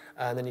wrong.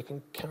 And then you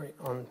can carry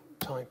on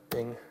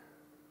typing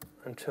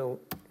until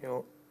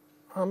you're,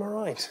 am I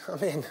right?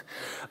 I'm in.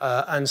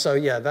 And so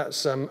yeah,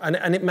 that's and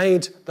it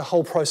made the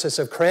whole process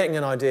of creating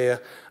an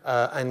idea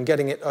and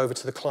getting it over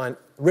to the client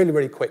really,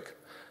 really quick.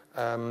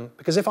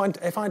 Because if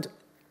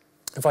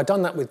I'd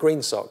done that with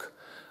GreenSock,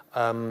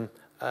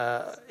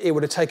 it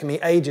would have taken me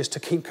ages to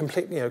keep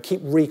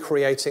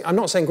recreating. I'm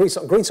not saying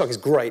GreenSock is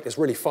great; it's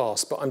really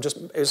fast. But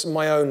it's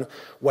my own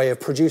way of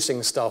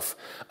producing stuff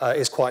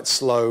is quite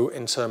slow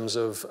in terms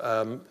of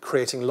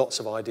creating lots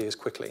of ideas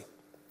quickly.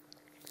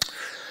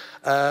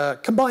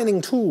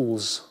 Combining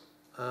tools.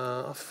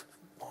 Oh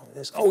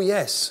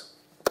yes.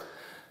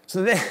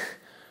 So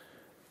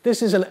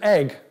this is an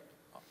egg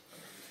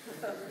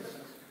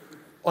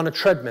on a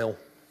treadmill.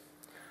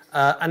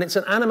 And it's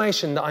an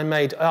animation that I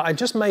made. I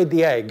just made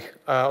the egg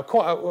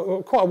quite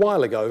a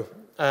while ago.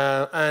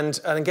 And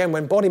again,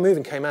 when body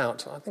moving came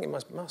out, I think it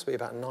must be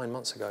about 9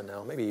 months ago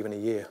now, maybe even a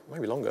year,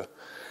 maybe longer.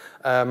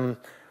 I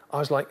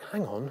was like,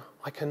 hang on,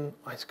 I can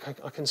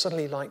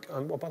suddenly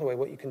well, by the way,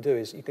 what you can do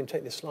is you can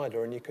take this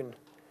slider and you can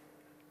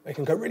make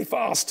them go really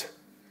fast.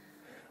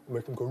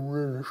 Make them go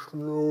really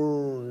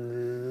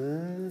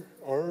slowly.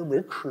 I'm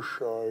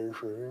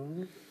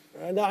exercising.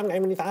 And I'm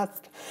going really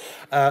fast.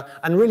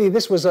 And really,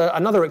 this was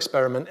another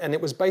experiment, and it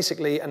was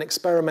basically an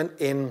experiment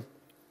in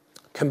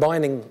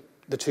combining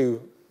the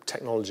two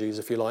technologies,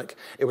 if you like.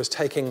 It was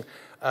taking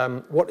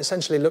what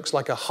essentially looks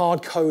like a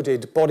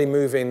hard-coded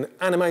body-moving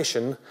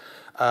animation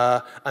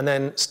and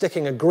then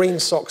sticking a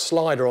GreenSock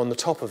slider on the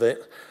top of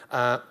it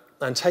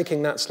and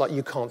taking that slide.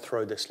 You can't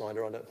throw this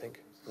slider, I don't think.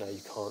 No,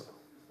 you can't.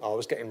 I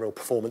was getting real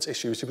performance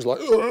issues. He was like,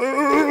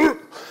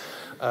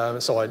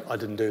 so I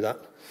didn't do that.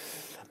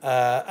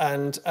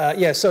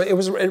 Yeah, so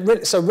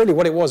really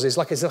what it was is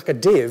it's like a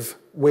div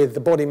with the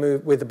body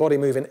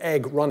moving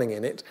egg running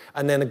in it,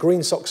 and then a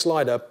GreenSock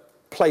slider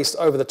placed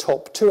over the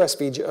top, an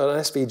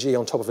SVG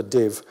on top of a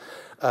div,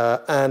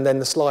 and then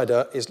the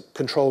slider is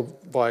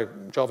controlled by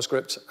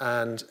JavaScript,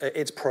 and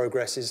its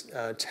progress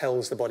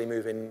tells the body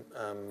moving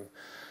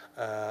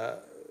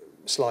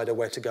slider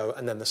where to go,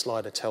 and then the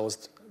slider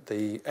tells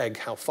the egg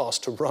how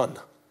fast to run.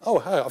 Oh,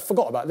 hey, I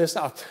forgot about this.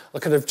 I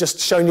could have just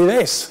shown you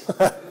this.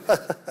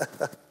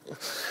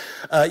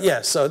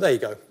 Yeah, so there you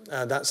go.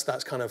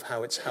 That's kind of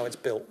how it's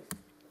built.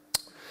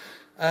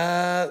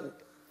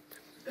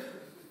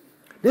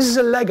 This is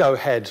a Lego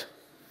head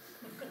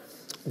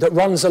that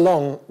runs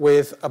along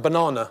with a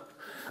banana.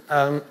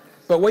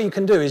 But what you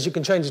can do is you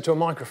can change it to a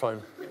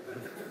microphone.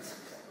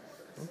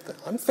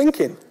 I'm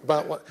thinking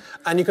about what,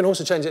 and you can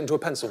also change it into a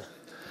pencil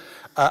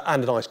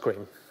and an ice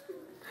cream.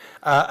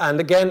 And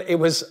again,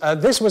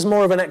 this was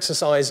more of an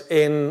exercise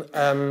in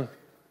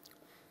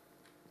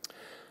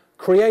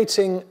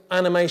creating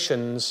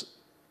animations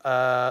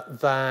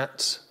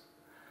that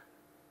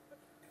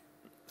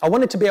I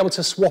wanted to be able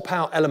to swap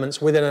out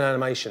elements within an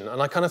animation.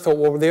 And I kind of thought,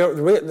 well,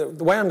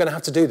 the way I'm going to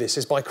have to do this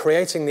is by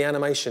creating the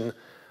animation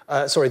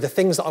the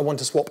things that I want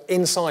to swap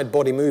inside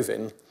body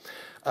moving,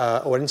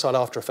 or inside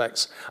After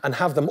Effects, and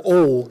have them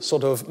all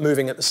sort of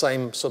moving at the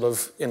same sort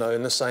of, in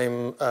the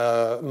same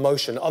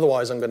motion.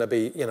 Otherwise, I'm going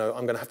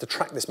to have to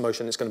track this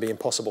motion. It's going to be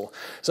impossible.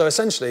 So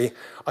essentially,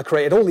 I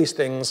created all these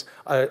things.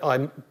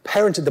 I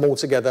parented them all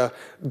together,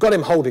 got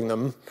him holding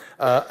them,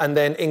 and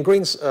then in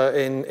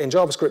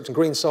JavaScript and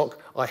GreenSock,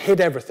 I hid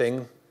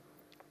everything.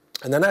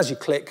 And then as you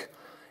click,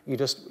 you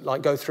just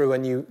like go through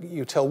and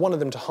you tell one of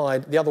them to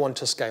hide, the other one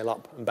to scale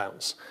up and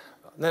bounce.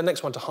 And then the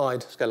next one to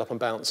hide, scale up and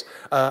bounce.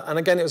 And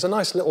again, it was a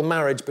nice little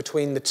marriage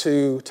between the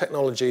two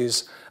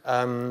technologies.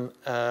 When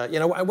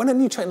a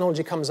new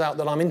technology comes out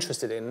that I'm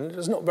interested in,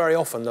 it's not very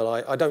often that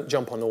I don't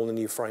jump on all the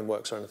new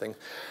frameworks or anything.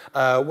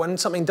 When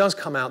something does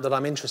come out that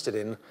I'm interested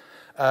in,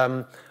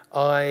 I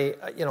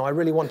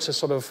really want to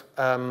sort of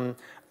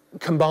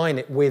combine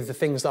it with the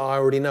things that I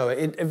already know.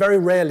 It very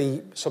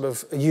rarely sort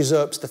of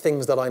usurps the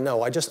things that I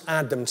know. I just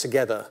add them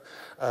together.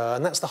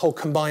 And that's the whole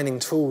combining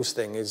tools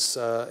thing. It's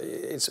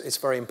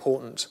very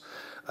important.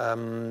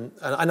 And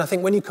I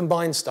think when you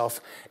combine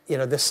stuff,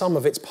 the sum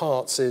of its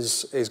parts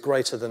is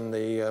greater than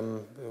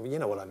the, you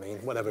know what I mean,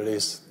 whatever it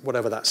is,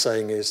 whatever that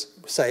saying is,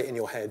 say it in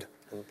your head.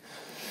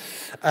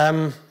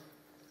 I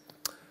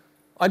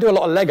do a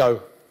lot of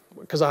Lego,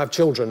 because I have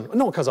children.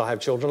 Not because I have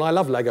children, I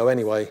love Lego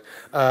anyway.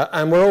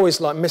 And we're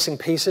always like missing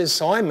pieces.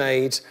 So I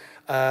made,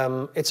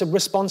 it's a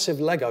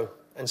responsive Lego.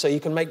 And so you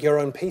can make your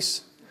own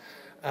piece.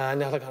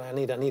 And they're like, I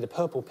need a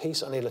purple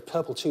piece, I need a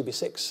purple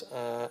 2x6.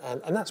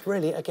 And that's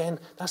really, again,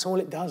 that's all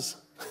it does.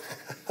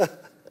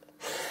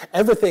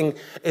 Everything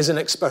is an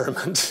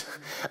experiment.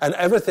 And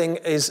everything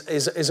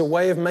is a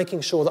way of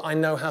making sure that I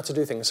know how to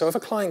do things. So if a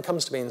client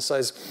comes to me and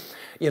says,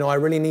 I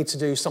really need to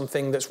do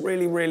something that's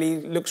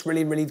looks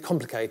really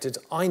complicated,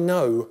 I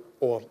know,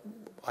 or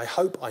I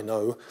hope I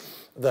know,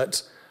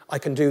 that I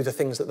can do the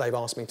things that they've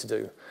asked me to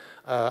do.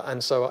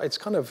 And so it's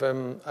kind of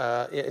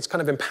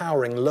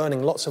empowering,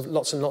 learning lots and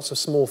lots of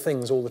small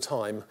things all the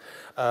time.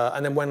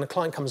 And then when the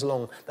client comes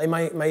along, they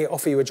may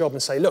offer you a job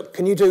and say, look,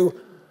 can you do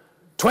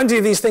 20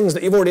 of these things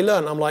that you've already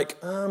learned? I'm like,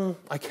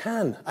 I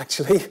can,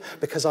 actually,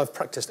 because I've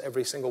practiced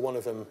every single one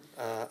of them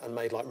and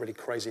made like really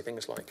crazy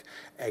things like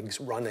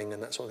eggs running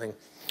and that sort of thing.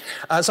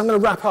 So I'm going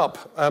to wrap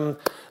up.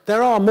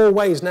 There are more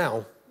ways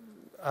now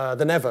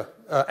than ever.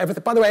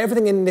 By the way,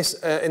 everything in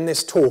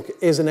this talk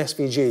is an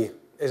SVG.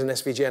 Is an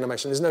SVG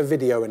animation. There's no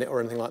video in it or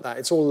anything like that.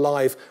 It's all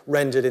live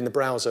rendered in the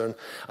browser.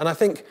 And I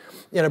think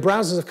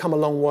browsers have come a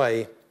long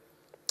way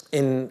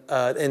in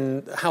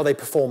how they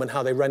perform and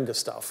how they render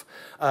stuff.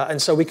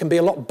 And so we can be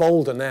a lot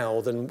bolder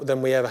now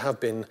than we ever have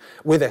been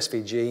with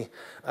SVG.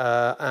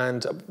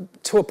 And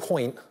to a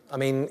point, I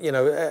mean,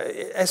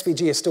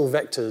 SVG is still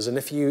vectors, and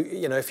if you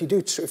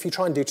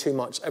try and do too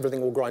much,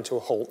 everything will grind to a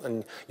halt,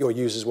 and your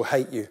users will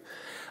hate you.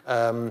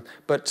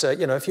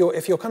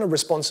 If you're kind of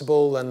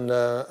responsible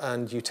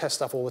and you test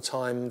stuff all the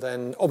time,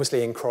 then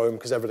obviously in Chrome,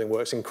 because everything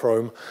works in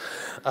Chrome,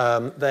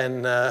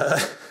 then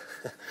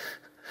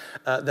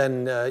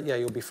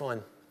you'll be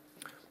fine.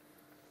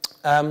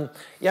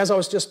 As I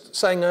was just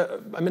saying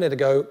a minute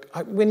ago,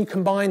 when you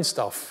combine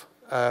stuff,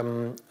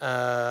 it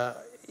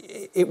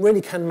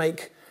really can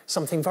make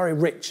something very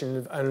rich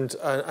and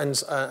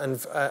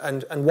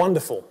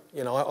wonderful.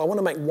 I want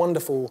to make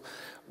wonderful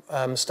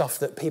stuff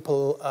that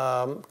people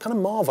kind of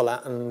marvel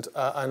at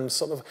and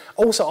sort of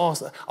also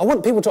ask. I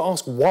want people to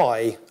ask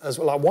why, as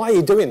well, like, why are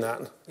you doing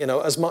that?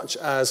 As much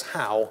as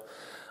how.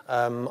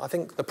 I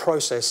think the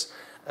process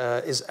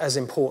is as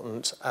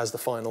important as the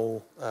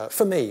final,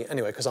 for me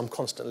anyway, because I'm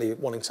constantly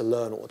wanting to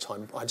learn all the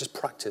time. I just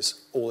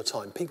practice all the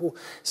time. People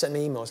send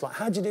me emails like,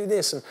 how'd you do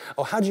this? And,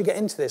 oh, how'd you get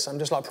into this? I'm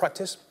just like,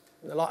 practice.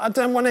 They're like, I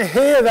don't want to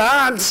hear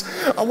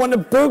that. I want a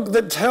book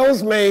that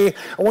tells me.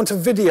 I want a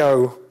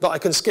video that I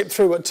can skip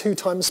through at 2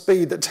 times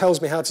speed that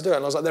tells me how to do it.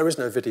 And I was like, there is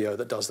no video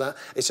that does that.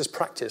 It's just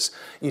practice.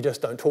 You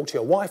just don't talk to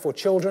your wife or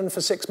children for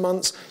 6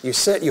 months. You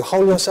sit, you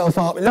hold yourself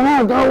up.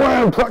 No, go away,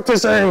 I'm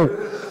practicing.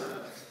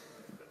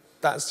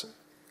 That's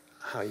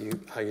how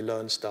you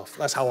learn stuff.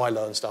 That's how I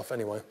learn stuff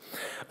anyway.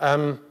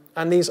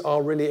 And these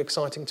are really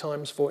exciting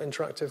times for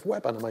interactive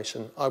web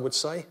animation, I would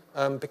say,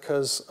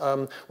 because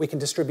we can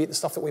distribute the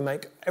stuff that we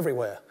make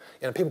everywhere.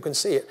 People can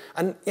see it.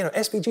 And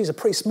SVGs are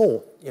pretty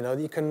small.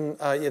 You can,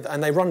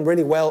 and they run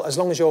really well as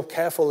long as you're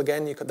careful.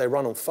 Again, they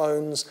run on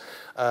phones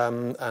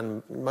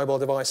and mobile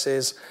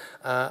devices.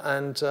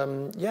 I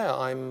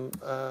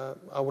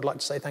would like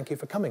to say thank you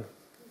for coming.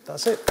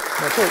 That's it.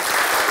 My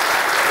talk.